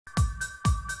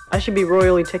I should be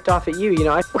royally ticked off at you,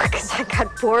 Because I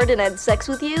got bored and had sex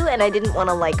with you and I didn't want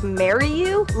to, marry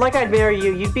you? Like I'd marry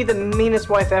you. You'd be the meanest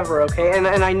wife ever, okay? And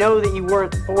I know that you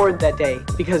weren't bored that day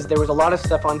because there was a lot of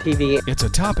stuff on TV. It's a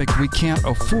topic we can't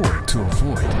afford to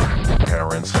avoid.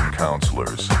 Parents and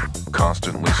counselors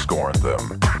constantly scorn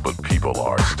them, but people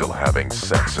are still having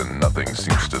sex and nothing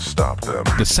seems to stop them.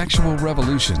 The sexual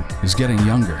revolution is getting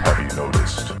younger. Have you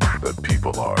noticed that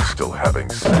people are still having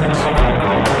sex?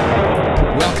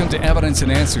 Welcome to Evidence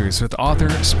and Answers with author,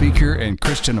 speaker, and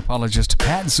Christian apologist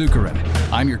Pat Zukeran.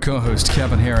 I'm your co-host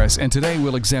Kevin Harris, and today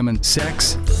we'll examine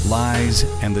sex, lies,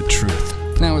 and the truth.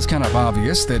 Now, it's kind of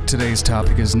obvious that today's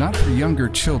topic is not for younger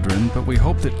children, but we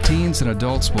hope that teens and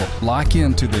adults will lock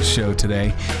into this show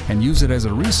today and use it as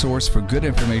a resource for good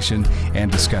information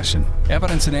and discussion.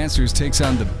 Evidence and Answers takes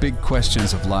on the big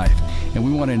questions of life, and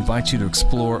we want to invite you to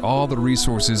explore all the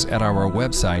resources at our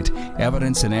website,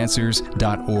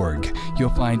 evidenceandanswers.org.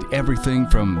 You'll find everything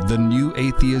from the new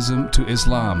atheism to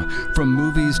Islam, from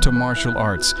movies to martial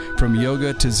arts, from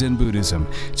yoga to Zen Buddhism.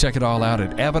 Check it all out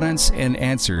at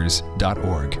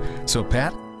evidenceandanswers.org. So,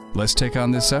 Pat, let's take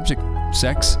on this subject: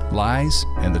 sex, lies,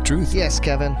 and the truth. Yes,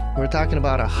 Kevin. We're talking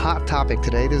about a hot topic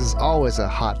today. This is always a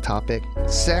hot topic: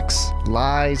 sex,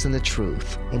 lies, and the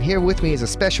truth. And here with me is a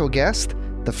special guest,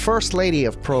 the First Lady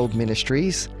of Probe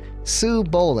Ministries, Sue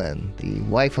Boland, the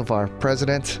wife of our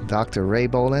president, Dr. Ray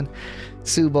Boland.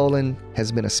 Sue Boland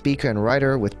has been a speaker and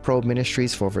writer with Probe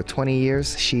Ministries for over 20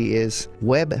 years. She is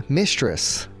web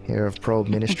mistress here of Probe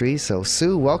Ministries. So,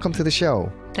 Sue, welcome to the show.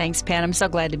 Thanks, Pat. I'm so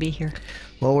glad to be here.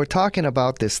 Well, we're talking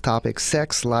about this topic,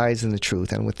 sex, lies, and the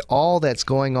truth. And with all that's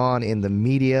going on in the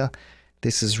media,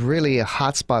 this is really a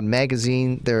hotspot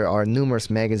magazine. There are numerous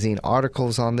magazine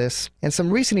articles on this. And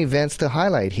some recent events to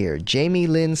highlight here. Jamie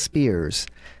Lynn Spears,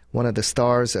 one of the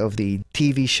stars of the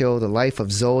TV show The Life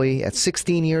of Zoe, at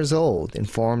 16 years old,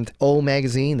 informed O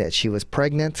magazine that she was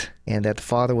pregnant and that the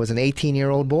father was an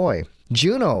 18-year-old boy.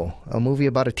 Juno, a movie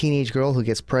about a teenage girl who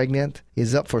gets pregnant,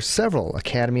 is up for several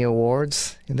Academy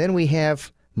Awards. And then we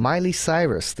have Miley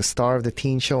Cyrus, the star of the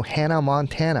teen show Hannah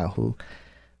Montana, who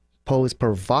posed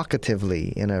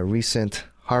provocatively in a recent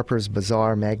Harper's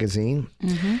Bazaar magazine.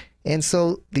 Mm-hmm. And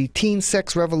so the teen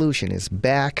sex revolution is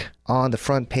back on the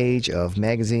front page of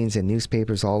magazines and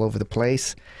newspapers all over the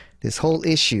place. This whole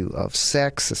issue of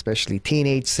sex, especially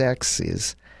teenage sex,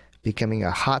 is becoming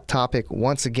a hot topic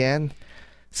once again.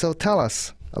 So tell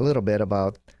us a little bit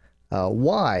about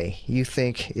why you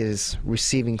think it is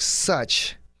receiving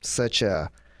such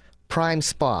a prime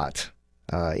spot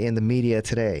in the media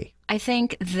today. I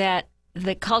think that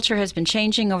the culture has been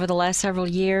changing over the last several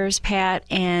years, Pat,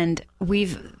 and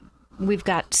we've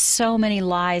got so many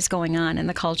lies going on in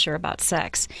the culture about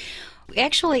sex.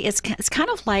 Actually, it's kind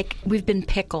of like we've been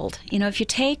pickled. If you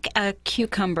take a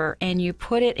cucumber and you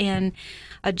put it in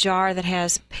a jar that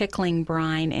has pickling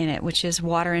brine in it, which is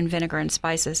water and vinegar and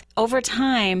spices, over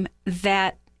time,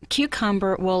 that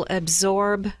cucumber will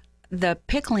absorb the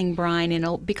pickling brine and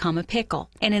it'll become a pickle.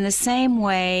 And in the same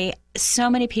way, so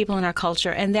many people in our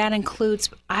culture, and that includes,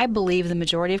 I believe, the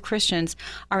majority of Christians,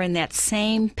 are in that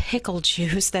same pickle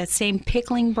juice, that same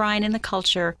pickling brine in the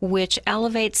culture, which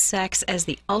elevates sex as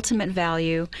the ultimate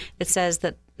value. It says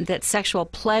that sexual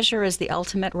pleasure is the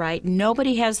ultimate right.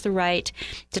 Nobody has the right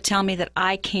to tell me that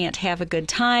I can't have a good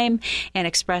time and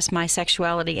express my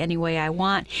sexuality any way I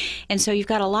want. And so you've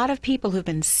got a lot of people who've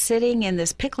been sitting in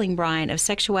this pickling brine of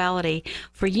sexuality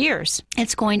for years.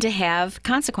 It's going to have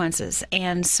consequences.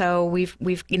 And so we've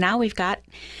got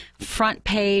front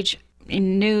page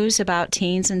news about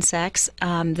teens and sex.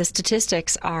 The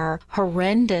statistics are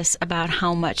horrendous about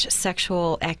how much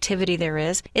sexual activity there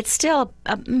is. It's still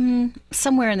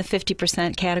somewhere in the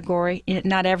 50% category.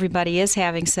 Not everybody is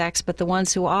having sex, but the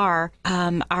ones who are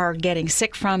getting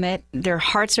sick from it. Their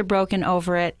hearts are broken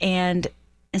over it, and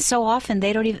so often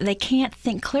they can't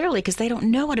think clearly because they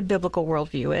don't know what a biblical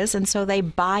worldview is, and so they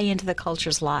buy into the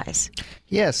culture's lies.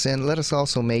 Yes, and let us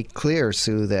also make clear,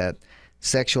 Sue, that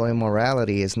sexual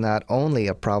immorality is not only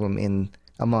a problem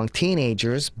among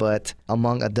teenagers, but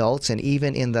among adults and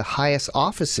even in the highest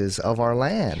offices of our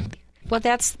land. Well,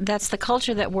 that's the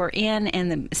culture that we're in,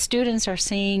 and the students are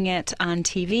seeing it on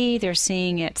TV. They're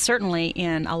seeing it certainly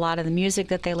in a lot of the music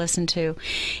that they listen to.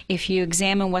 If you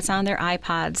examine what's on their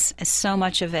iPods, so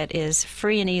much of it is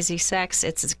free and easy sex.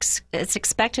 It's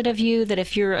expected of you that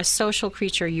if you're a social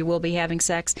creature, you will be having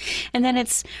sex. And then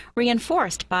it's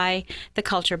reinforced by the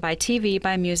culture, by TV,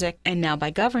 by music, and now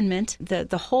by government.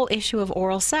 The whole issue of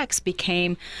oral sex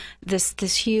became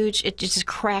this huge, it just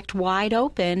cracked wide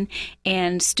open,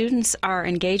 and students are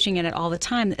engaging in it all the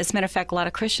time. As a matter of fact, a lot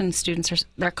of Christian students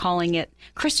they're calling it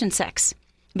Christian sex.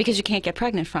 because you can't get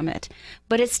pregnant from it.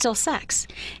 But it's still sex.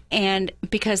 And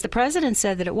because the president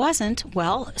said that it wasn't,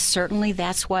 well, certainly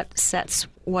that's what sets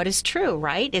what is true,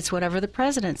 right? It's whatever the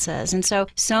president says. And so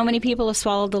many people have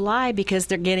swallowed the lie because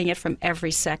they're getting it from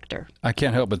every sector. I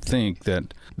can't help but think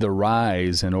that the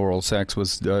rise in oral sex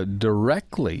was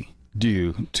directly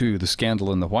due to the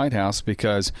scandal in the White House,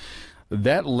 because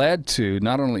that led to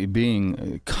not only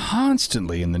being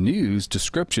constantly in the news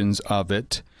descriptions of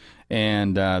it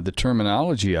and the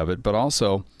terminology of it, but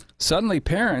also suddenly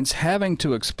parents having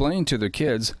to explain to their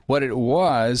kids what it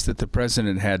was that the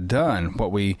president had done.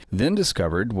 What we then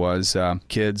discovered was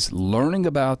kids learning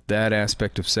about that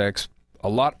aspect of sex a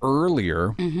lot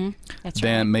earlier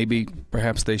than maybe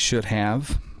perhaps they should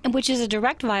have. Which is a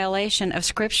direct violation of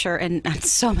Scripture and on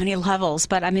so many levels.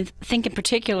 But I mean, think in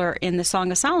particular in the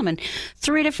Song of Solomon,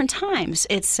 3 different times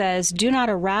it says, do not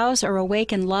arouse or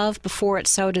awaken love before it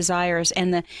so desires.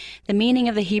 And the meaning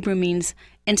of the Hebrew means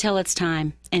until it's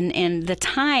time. And the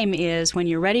time is when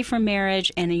you're ready for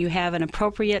marriage and you have an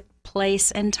appropriate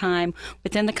place and time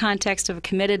within the context of a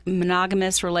committed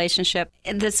monogamous relationship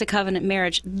that's a covenant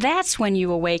marriage. That's when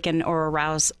you awaken or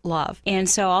arouse love. And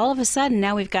so all of a sudden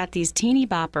now we've got these teeny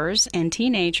boppers and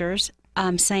teenagers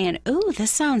saying, ooh,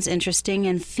 this sounds interesting,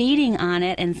 and feeding on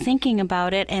it and thinking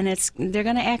about it, and they're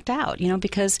going to act out,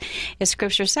 because as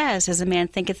Scripture says, as a man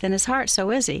thinketh in his heart,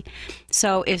 so is he.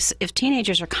 So if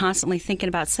teenagers are constantly thinking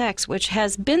about sex, which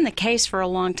has been the case for a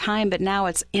long time, but now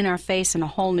it's in our face in a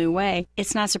whole new way,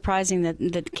 it's not surprising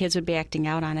that kids would be acting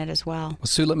out on it as well. Well,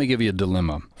 Sue, let me give you a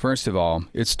dilemma. First of all,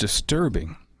 it's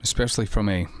disturbing, especially from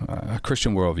a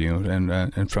Christian worldview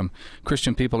and from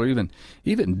Christian people, or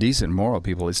even decent moral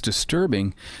people. It's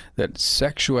disturbing that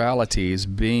sexuality is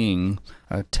being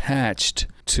attached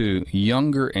to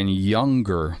younger and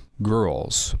younger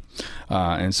girls.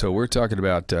 And so we're talking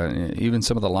about even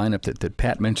some of the lineup that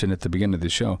Pat mentioned at the beginning of the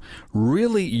show.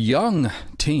 Really young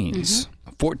teens,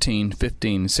 14,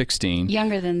 15, 16.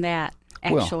 Younger than that.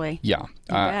 Actually. Well,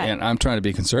 yeah. And I'm trying to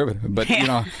be conservative, but,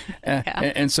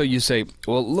 and so you say,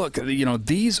 well, look,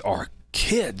 these are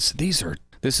kids.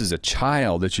 This is a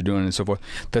child that you're doing and so forth.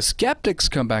 The skeptics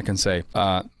come back and say,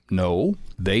 no,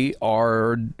 they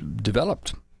are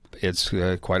developed. It's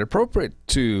quite appropriate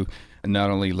to not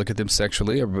only look at them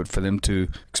sexually, but for them to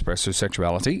express their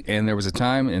sexuality. And there was a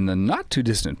time in the not too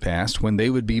distant past when they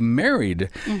would be married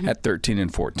at 13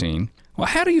 and 14. Well,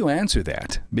 how do you answer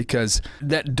that? Because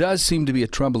that does seem to be a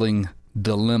troubling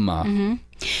dilemma.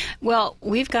 Well,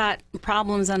 we've got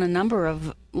problems on a number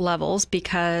of levels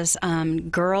because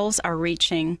girls are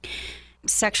reaching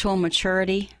sexual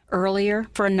maturity earlier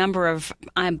for a number of,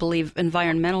 I believe,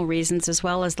 environmental reasons, as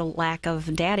well as the lack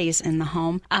of daddies in the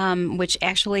home, which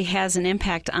actually has an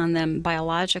impact on them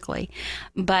biologically.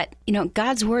 But,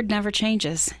 God's word never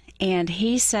changes. And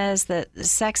he says that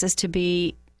sex is to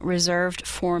be reserved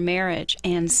for marriage,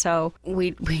 and so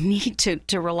we need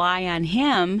to rely on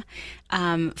him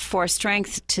for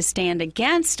strength to stand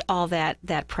against all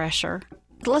that pressure.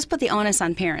 Let's put the onus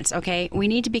on parents, okay? We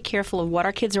need to be careful of what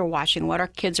our kids are watching, what our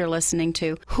kids are listening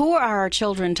to. Who are our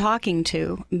children talking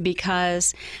to?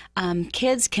 Because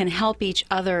kids can help each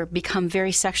other become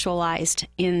very sexualized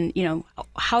in,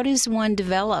 how does one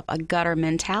develop a gutter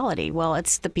mentality? Well,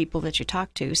 it's the people that you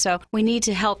talk to. So we need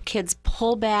to help kids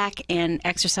pull back and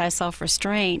exercise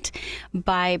self-restraint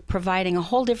by providing a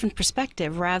whole different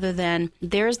perspective rather than,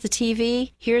 there's the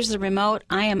TV, here's the remote,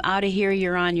 I am out of here,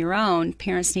 you're on your own.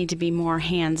 Parents need to be more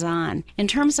hands-on. In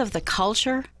terms of the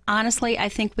culture, honestly, I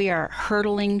think we are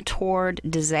hurtling toward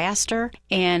disaster,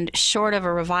 and short of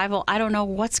a revival, I don't know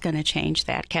what's going to change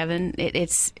that, Kevin.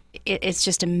 It's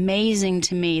just amazing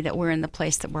to me that we're in the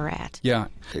place that we're at. Yeah,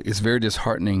 it's very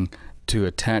disheartening to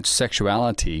attach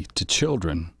sexuality to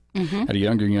children at a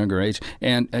younger and younger age.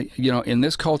 And, in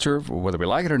this culture, whether we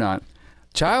like it or not,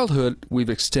 childhood, we've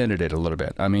extended it a little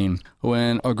bit. I mean,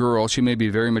 when a girl, she may be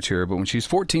very mature, but when she's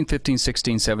 14, 15,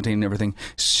 16, 17 and everything,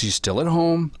 she's still at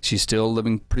home. She's still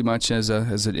living pretty much in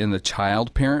the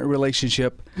child-parent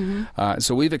relationship.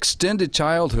 So we've extended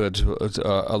childhood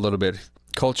a little bit.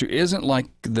 Culture isn't like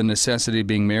the necessity of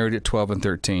being married at 12 and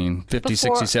 13, 50,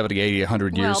 60, 70, 80,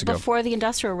 100 years ago. Before the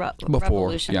Industrial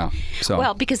Revolution. Yeah. So.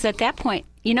 Well, because at that point,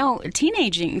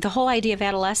 teenaging, the whole idea of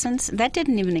adolescence, that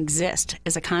didn't even exist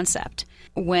as a concept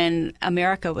when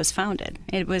America was founded.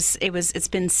 It's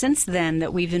been since then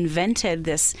that we've invented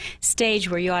this stage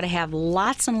where you ought to have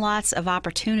lots and lots of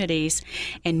opportunities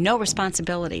and no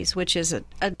responsibilities, which is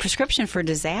a prescription for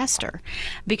disaster,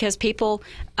 because people,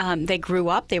 they grew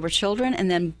up, they were children,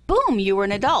 and then boom, you were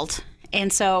an adult.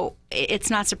 And so it's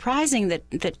not surprising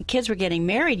that kids were getting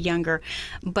married younger,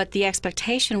 but the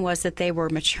expectation was that they were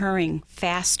maturing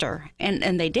faster,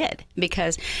 and they did,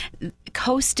 because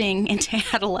coasting into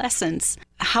adolescence,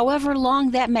 however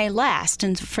long that may last,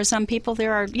 and for some people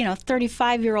there are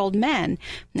 35-year-old men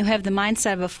who have the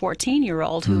mindset of a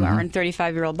 14-year-old who are in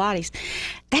 35-year-old bodies.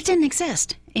 That didn't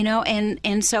exist.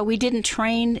 And so we didn't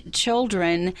train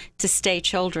children to stay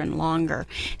children longer.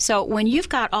 So when you've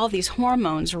got all these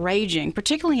hormones raging,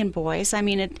 particularly in boys,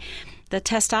 the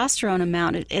testosterone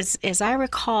amount, as I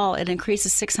recall, it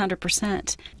increases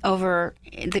 600% over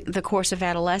the course of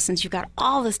adolescence. You've got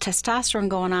all this testosterone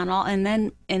going on, and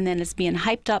then it's being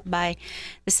hyped up by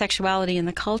the sexuality in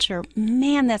the culture.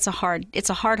 Man, it's a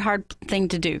hard thing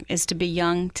to do, is to be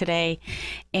young today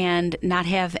and not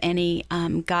have any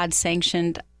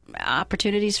God-sanctioned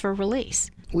opportunities for release.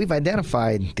 We've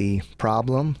identified the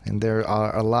problem, and there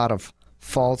are a lot of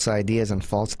false ideas and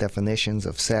false definitions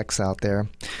of sex out there.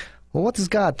 Well, what does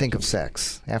God think of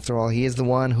sex? After all, He is the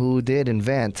one who did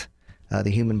invent the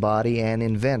human body and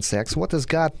invent sex. What does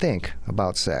God think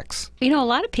about sex? A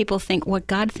lot of people think what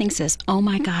God thinks is, oh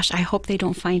my gosh, I hope they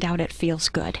don't find out it feels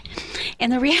good.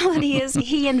 And the reality is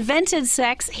He invented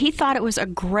sex. He thought it was a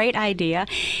great idea.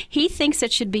 He thinks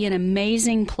it should be an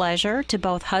amazing pleasure to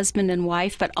both husband and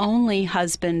wife, but only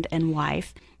husband and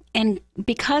wife. And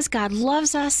because God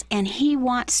loves us and He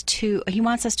wants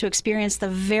us to experience the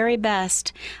very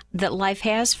best that life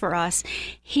has for us,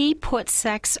 He puts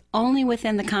sex only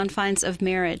within the confines of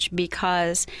marriage,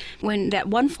 because when that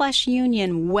one flesh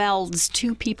union welds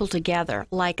two people together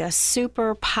like a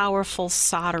super powerful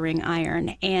soldering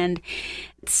iron, and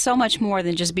so much more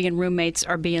than just being roommates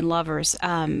or being lovers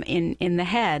in the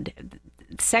head,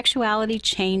 sexuality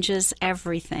changes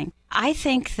everything. I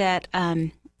think that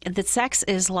sex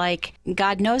is like,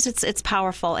 God knows it's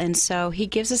powerful, and so He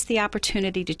gives us the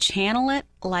opportunity to channel it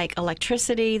like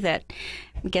electricity that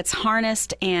gets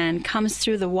harnessed and comes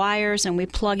through the wires, and we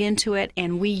plug into it,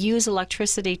 and we use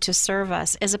electricity to serve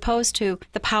us, as opposed to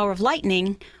the power of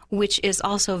lightning, which is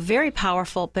also very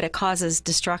powerful, but it causes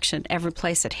destruction every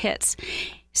place it hits.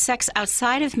 Sex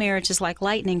outside of marriage is like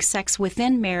lightning. Sex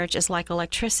within marriage is like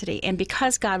electricity. And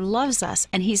because God loves us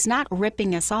and He's not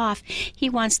ripping us off, He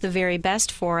wants the very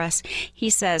best for us. He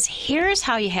says, here's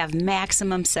how you have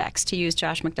maximum sex, to use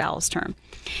Josh McDowell's term.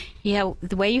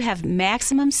 The way you have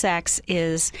maximum sex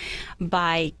is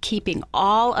by keeping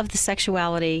all of the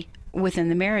sexuality within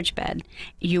the marriage bed.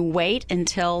 You wait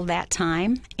until that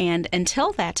time, and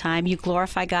until that time, you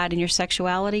glorify God in your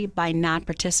sexuality by not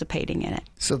participating in it.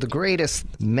 So the greatest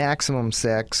maximum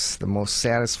sex, the most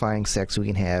satisfying sex we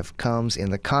can have, comes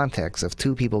in the context of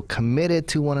two people committed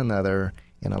to one another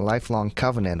in a lifelong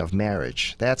covenant of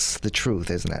marriage. That's the truth,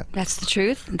 isn't it? That's the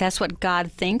truth. That's what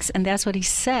God thinks, and that's what He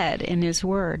said in His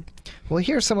Word. Well,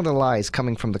 here's some of the lies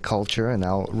coming from the culture, and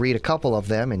I'll read a couple of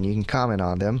them, and you can comment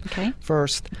on them. Okay.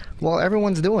 First, well,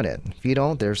 everyone's doing it. If you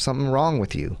don't, there's something wrong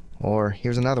with you. Or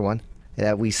here's another one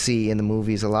that we see in the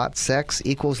movies a lot. Sex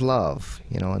equals love,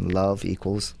 and love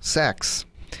equals sex.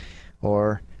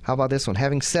 Or how about this one?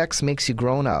 Having sex makes you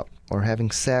grown up, or having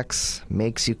sex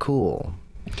makes you cool.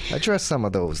 Address some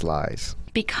of those lies.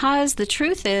 Because the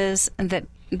truth is that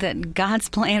God's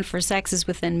plan for sex is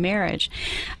within marriage.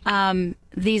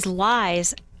 These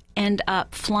lies end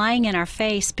up flying in our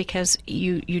face because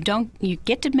you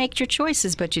get to make your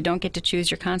choices, but you don't get to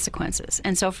choose your consequences.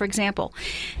 And so, for example,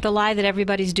 the lie that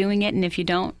everybody's doing it, and if you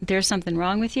don't, there's something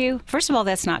wrong with you. First of all,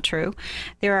 that's not true.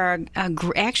 There are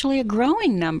actually a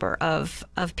growing number of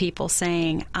people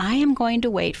saying, I am going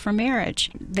to wait for marriage.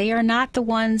 They are not the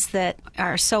ones that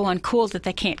are so uncool that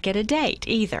they can't get a date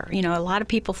either. A lot of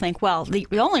people think, well, the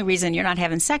only reason you're not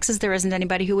having sex is there isn't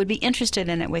anybody who would be interested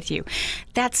in it with you.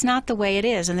 That's not the way it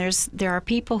is. And there are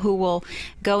people who will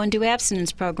go and do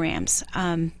abstinence programs,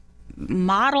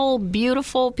 model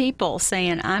beautiful people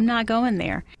saying, I'm not going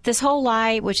there. This whole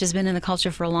lie, which has been in the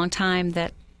culture for a long time,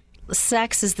 that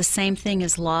sex is the same thing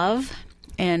as love,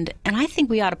 and I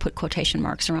think we ought to put quotation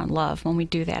marks around love when we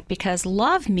do that, because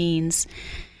love means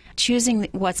choosing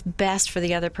what's best for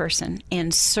the other person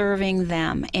and serving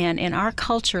them. And in our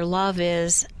culture, love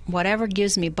is whatever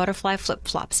gives me butterfly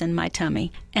flip-flops in my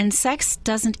tummy. And sex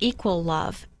doesn't equal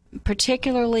love,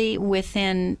 particularly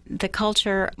within the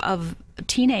culture of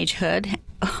teenagehood,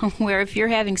 where if you're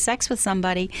having sex with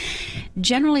somebody,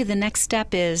 generally the next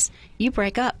step is you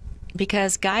break up,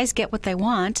 because guys get what they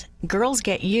want, girls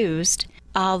get used,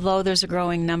 although there's a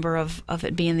growing number of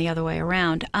it being the other way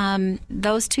around.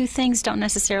 Those two things don't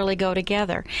necessarily go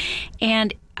together.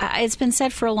 And It's been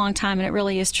said for a long time, and it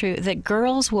really is true, that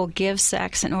girls will give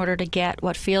sex in order to get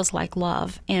what feels like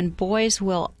love, and boys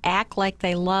will act like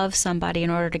they love somebody in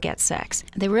order to get sex.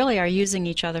 They really are using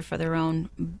each other for their own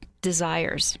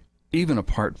desires. Even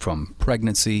apart from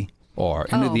pregnancy or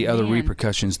any of the other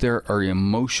repercussions, there are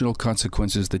emotional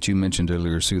consequences that you mentioned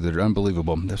earlier, Sue, that are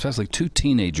unbelievable. There's like 2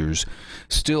 teenagers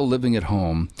still living at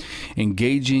home,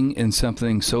 engaging in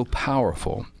something so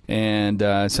powerful and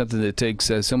something that takes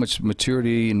so much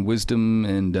maturity and wisdom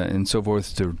and so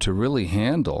forth to really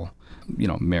handle,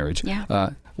 marriage.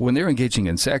 Yeah. When they're engaging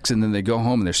in sex and then they go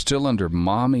home and they're still under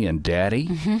mommy and daddy,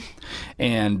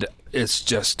 and it's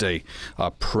just a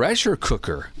pressure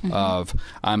cooker of,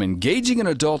 I'm engaging in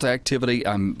adult activity,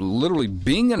 I'm literally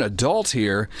being an adult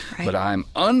here, but I'm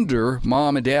under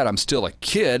mom and dad. I'm still a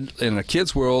kid in a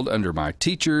kid's world, under my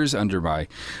teachers, under my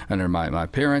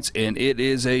parents, and it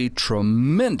is a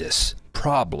tremendous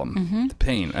problem, the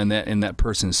pain in that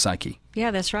person's psyche.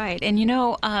 Yeah, that's right. And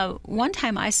one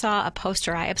time I saw a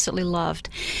poster I absolutely loved.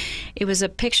 It was a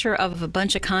picture of a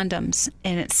bunch of condoms,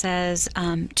 and it says,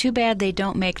 too bad they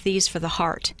don't make these for the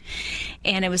heart.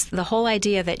 And it was the whole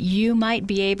idea that you might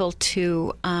be able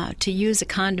to use a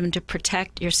condom to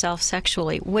protect yourself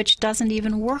sexually, which doesn't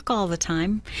even work all the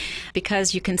time,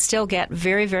 because you can still get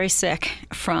very, very sick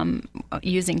from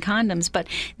using condoms, but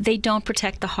they don't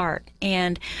protect the heart.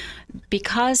 And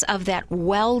because of that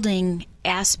welding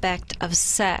aspect of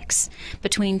sex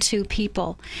between 2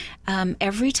 people,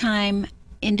 every time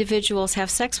individuals have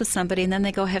sex with somebody and then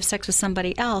they go have sex with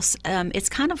somebody else, it's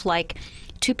kind of like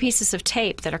 2 pieces of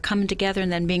tape that are coming together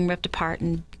and then being ripped apart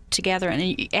and together,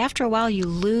 and after a while you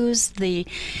lose the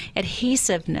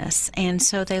adhesiveness, and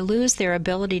so they lose their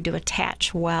ability to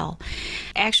attach well.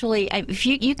 Actually, if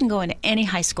you can go into any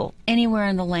high school anywhere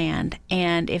in the land,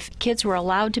 and if kids were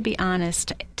allowed to be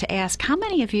honest, to ask how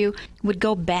many of you would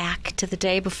go back to the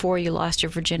day before you lost your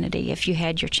virginity if you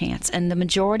had your chance, and the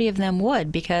majority of them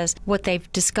would, because what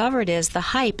they've discovered is the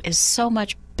hype is so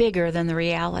much bigger than the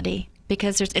reality.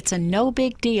 Because it's a no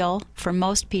big deal for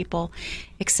most people,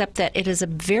 except that it is a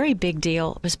very big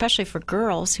deal, especially for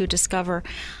girls who discover,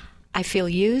 I feel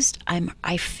used,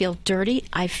 I feel dirty,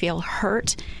 I feel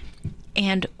hurt,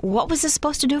 and what was this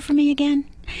supposed to do for me again?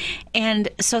 And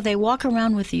so they walk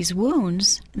around with these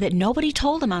wounds that nobody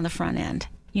told them on the front end.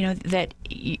 That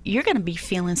you're going to be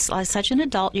feeling like such an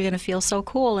adult, you're going to feel so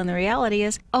cool, and the reality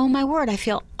is, oh my word, I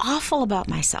feel awful about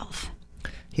myself.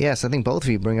 Yes, I think both of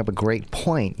you bring up a great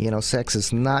point. Sex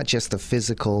is not just a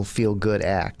physical, feel-good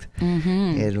act.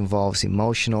 It involves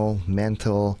emotional,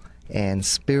 mental, and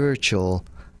spiritual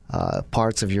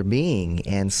parts of your being.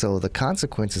 And so the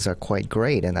consequences are quite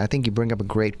great. And I think you bring up a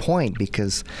great point,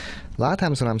 because a lot of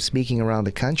times when I'm speaking around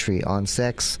the country on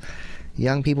sex,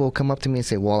 young people will come up to me and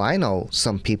say, well, I know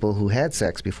some people who had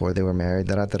sex before they were married,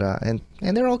 and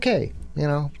they're okay.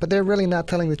 But they're really not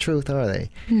telling the truth, are they?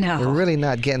 No. They're really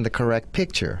not getting the correct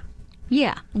picture.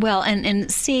 Yeah. Well, and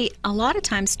see, a lot of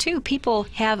times, too, people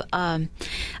have a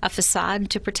facade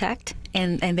to protect,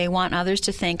 and they want others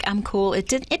to think, I'm cool. It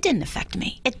didn't affect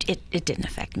me. It didn't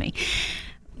affect me.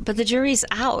 But the jury's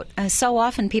out. So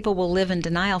often people will live in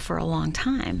denial for a long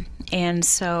time. And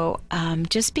so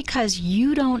just because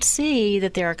you don't see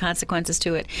that there are consequences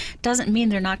to it doesn't mean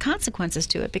there are not consequences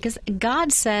to it. Because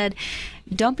God said,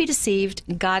 don't be deceived.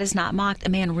 God is not mocked.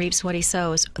 A man reaps what he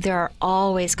sows. There are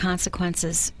always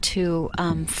consequences to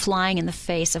flying in the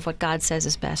face of what God says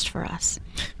is best for us.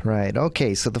 Right.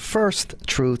 Okay. So the first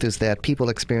truth is that people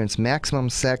experience maximum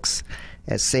sex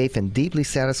as safe and deeply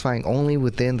satisfying only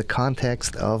within the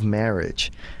context of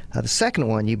marriage. The second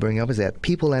one you bring up is that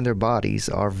people and their bodies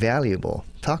are valuable.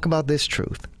 Talk about this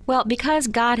truth. Well, because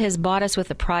God has bought us with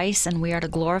a price and we are to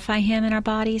glorify Him in our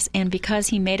bodies, and because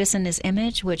He made us in His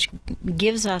image, which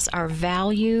gives us our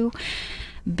value,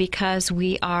 because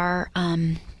we are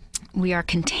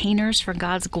containers for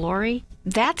God's glory,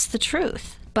 that's the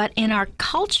truth. But in our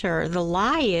culture, the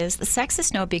lie is the sex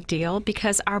is no big deal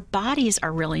because our bodies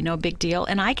are really no big deal,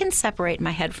 and I can separate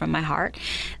my head from my heart.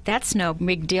 That's no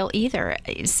big deal either.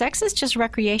 Sex is just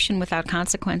recreation without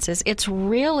consequences. It's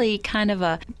really kind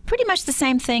of pretty much the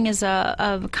same thing as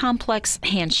a complex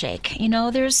handshake.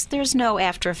 There's no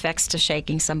after effects to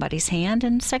shaking somebody's hand,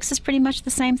 and sex is pretty much the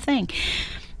same thing.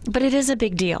 But it is a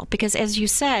big deal because, as you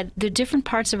said, the different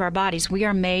parts of our bodies, we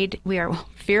are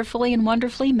fearfully and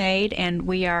wonderfully made, and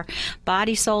we are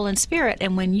body, soul, and spirit.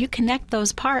 And when you connect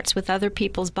those parts with other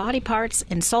people's body parts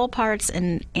and soul parts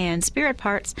and spirit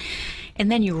parts,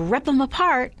 and then you rip them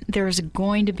apart, there's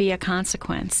going to be a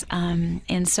consequence.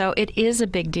 And so it is a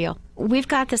big deal. we've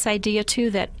got this idea, too,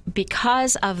 that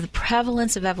because of the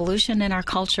prevalence of evolution in our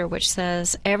culture, which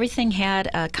says everything had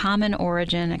a common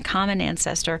origin, a common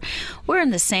ancestor, we're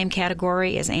in the same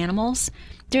category as animals.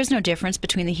 There's no difference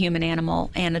between the human animal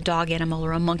and a dog animal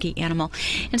or a monkey animal.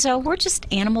 And so we're just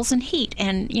animals in heat.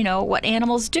 And, what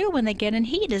animals do when they get in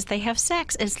heat is they have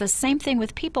sex. It's the same thing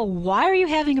with people. Why are you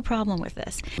having a problem with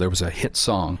this? There was a hit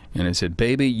song, and it said,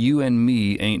 "Baby, you and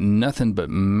me ain't nothing but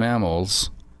mammals,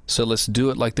 so let's do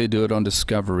it like they do it on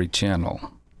Discovery Channel."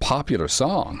 Popular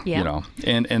song, Yeah.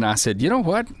 And I said, you know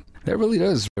what? That really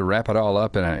does wrap it all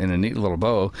up in a neat little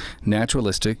bow.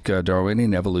 Naturalistic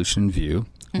Darwinian evolution view.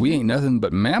 We ain't nothing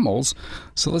but mammals,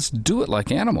 so let's do it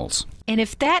like animals. And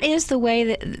if that is the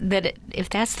way if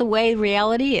that's the way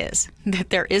reality is,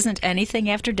 that there isn't anything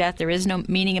after death, there is no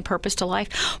meaning and purpose to life,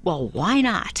 well, why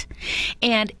not?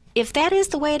 And if that is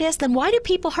the way it is, then why do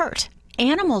people hurt?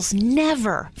 Animals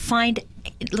never find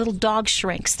little dog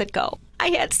shrinks that go, "I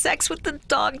had sex with the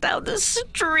dog down the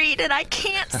street and I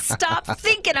can't stop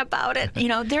thinking about it."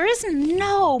 There is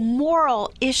no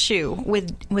moral issue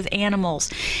with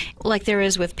animals like there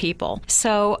is with people.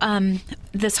 So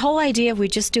this whole idea of we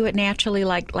just do it naturally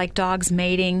like dogs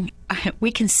mating,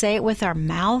 we can say it with our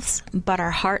mouths, but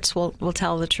our hearts will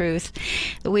tell the truth.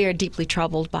 We are deeply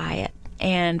troubled by it.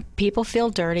 And people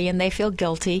feel dirty and they feel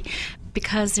guilty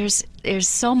because there's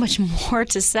so much more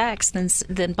to sex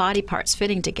than body parts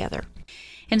fitting together.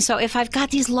 And so if I've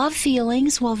got these love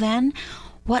feelings, well then,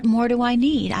 what more do I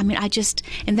need? I mean,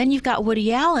 and then you've got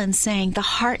Woody Allen saying the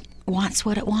heart wants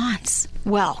what it wants.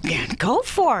 Well, go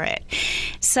for it.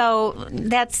 So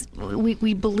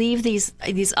we believe these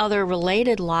other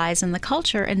related lies in the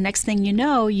culture, and next thing you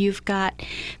know, you've got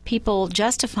people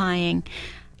justifying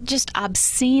just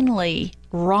obscenely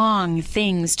wrong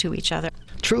things to each other.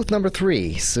 Truth number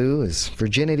 3, Sue, is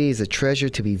virginity is a treasure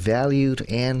to be valued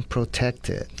and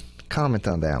protected. Comment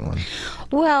on that one.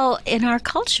 Well, in our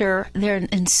culture,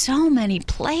 in so many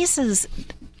places,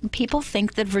 people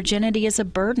think that virginity is a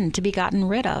burden to be gotten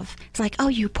rid of. It's like, oh,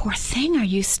 you poor thing, are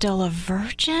you still a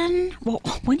virgin? Well,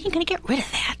 when are you going to get rid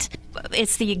of that?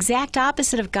 It's the exact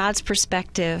opposite of God's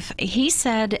perspective. He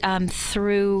said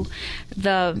through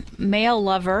the male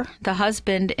lover, the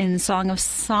husband, in Song of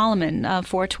Solomon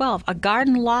 4:12, "A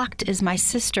garden locked is my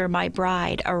sister, my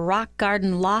bride, a rock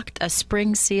garden locked, a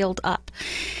spring sealed up."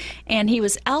 And he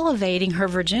was elevating her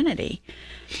virginity.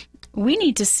 We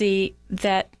need to see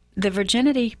that the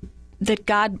virginity that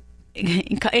God,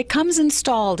 it comes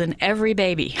installed in every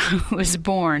baby who is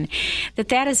born,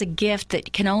 that is a gift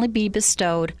that can only be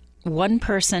bestowed one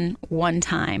person, one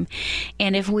time.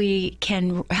 And if we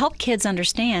can help kids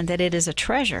understand that it is a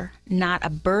treasure, not a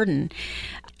burden,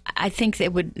 I think that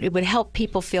it would help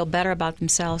people feel better about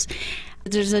themselves.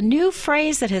 There's a new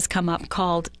phrase that has come up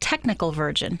called technical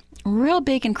virgin, real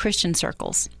big in Christian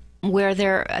circles, where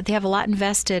they have a lot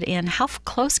invested in how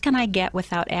close can I get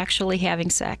without actually having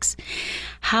sex?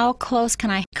 How close can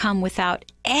I come without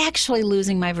actually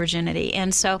losing my virginity?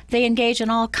 And so they engage in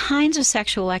all kinds of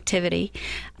sexual activity,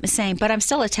 saying, but I'm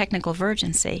still a technical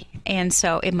virgin, see, and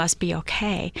so it must be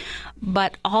okay.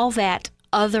 But all that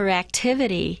other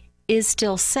activity is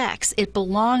still sex. It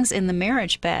belongs in the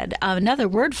marriage bed. Another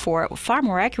word for it, far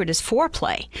more accurate, is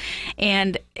foreplay.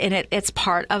 And it's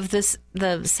part of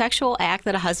the sexual act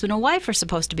that a husband and wife are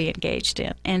supposed to be engaged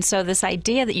in. And so this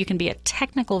idea that you can be a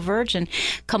technical virgin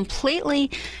completely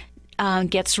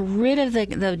gets rid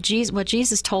of what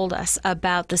Jesus told us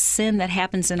about the sin that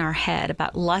happens in our head,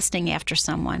 about lusting after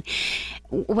someone.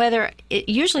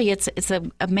 Usually it's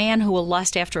a man who will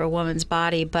lust after a woman's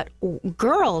body, but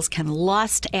girls can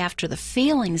lust after the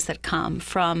feelings that come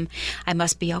from, I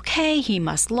must be okay, he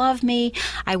must love me,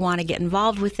 I want to get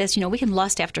involved with this. We can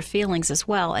lust after feelings as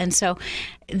well. And so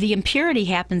the impurity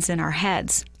happens in our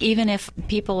heads. Even if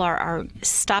people are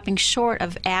stopping short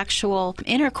of actual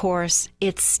intercourse,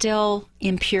 it's still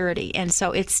impurity, and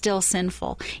so it's still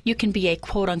sinful. You can be a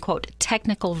quote-unquote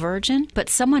technical virgin, but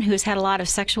someone who's had a lot of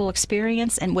sexual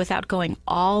experience and without going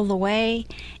all the way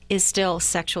is still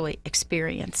sexually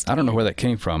experienced. I don't know where that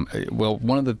came from. Well,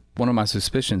 one of my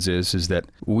suspicions is that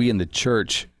we in the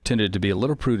church tended to be a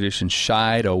little prudish and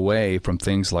shied away from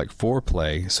things like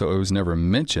foreplay, so it was never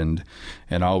mentioned,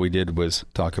 and all we did was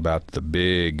talk about the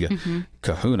big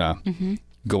kahuna,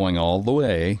 going all the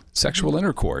way, sexual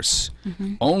intercourse,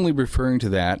 only referring to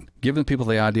that, giving people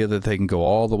the idea that they can go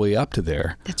all the way up to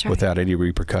there without any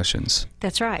repercussions.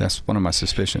 That's right. That's one of my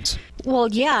suspicions. Well,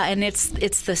 yeah, and it's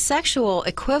the sexual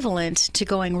equivalent to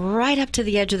going right up to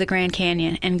the edge of the Grand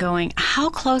Canyon and going, how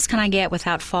close can I get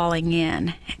without falling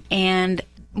in? And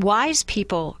wise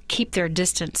people keep their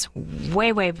distance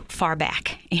way, way far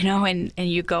back, and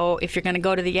you go, if you're going to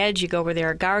go to the edge, you go where there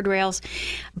are guardrails.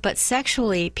 But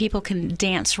sexually, people can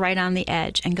dance right on the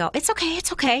edge and go, it's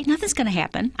okay, nothing's going to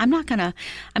happen. I'm not going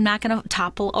to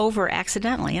topple over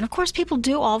accidentally. And of course, people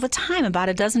do all the time. About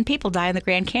a dozen people die in the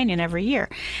Grand Canyon every year.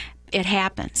 It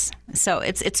happens. So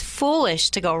it's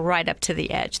foolish to go right up to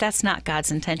the edge. That's not God's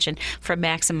intention for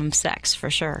maximum sex, for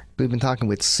sure. We've been talking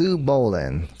with Sue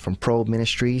Boland from Probe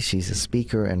Ministries. She's a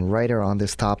speaker and writer on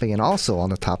this topic and also on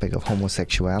the topic of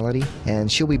homosexuality. And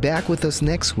she'll be back with us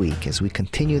next week as we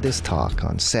continue this talk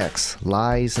on sex,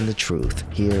 lies, and the truth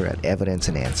here at Evidence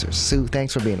and Answers. Sue,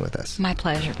 thanks for being with us. My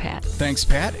pleasure, Pat. Thanks,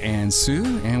 Pat and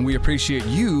Sue, and we appreciate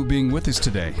you being with us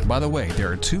today. By the way,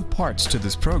 there are 2 parts to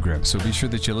this program, so be sure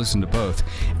that you listen to both,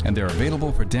 and they're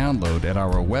available for download at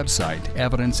our website,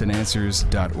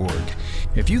 evidenceandanswers.org.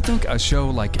 If you think a show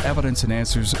like Evidence and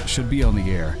Answers should be on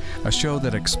the air, a show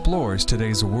that explores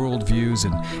today's worldviews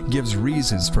and gives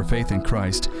reasons for faith in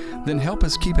Christ, then help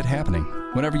us keep it happening.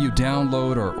 Whenever you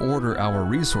download or order our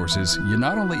resources, you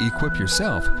not only equip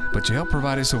yourself, but you help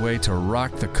provide us a way to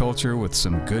rock the culture with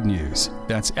some good news.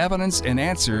 That's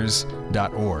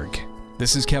evidenceandanswers.org.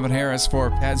 This is Kevin Harris for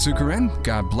Pat Zukeran.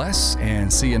 God bless,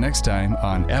 and see you next time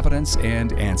on Evidence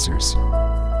and Answers.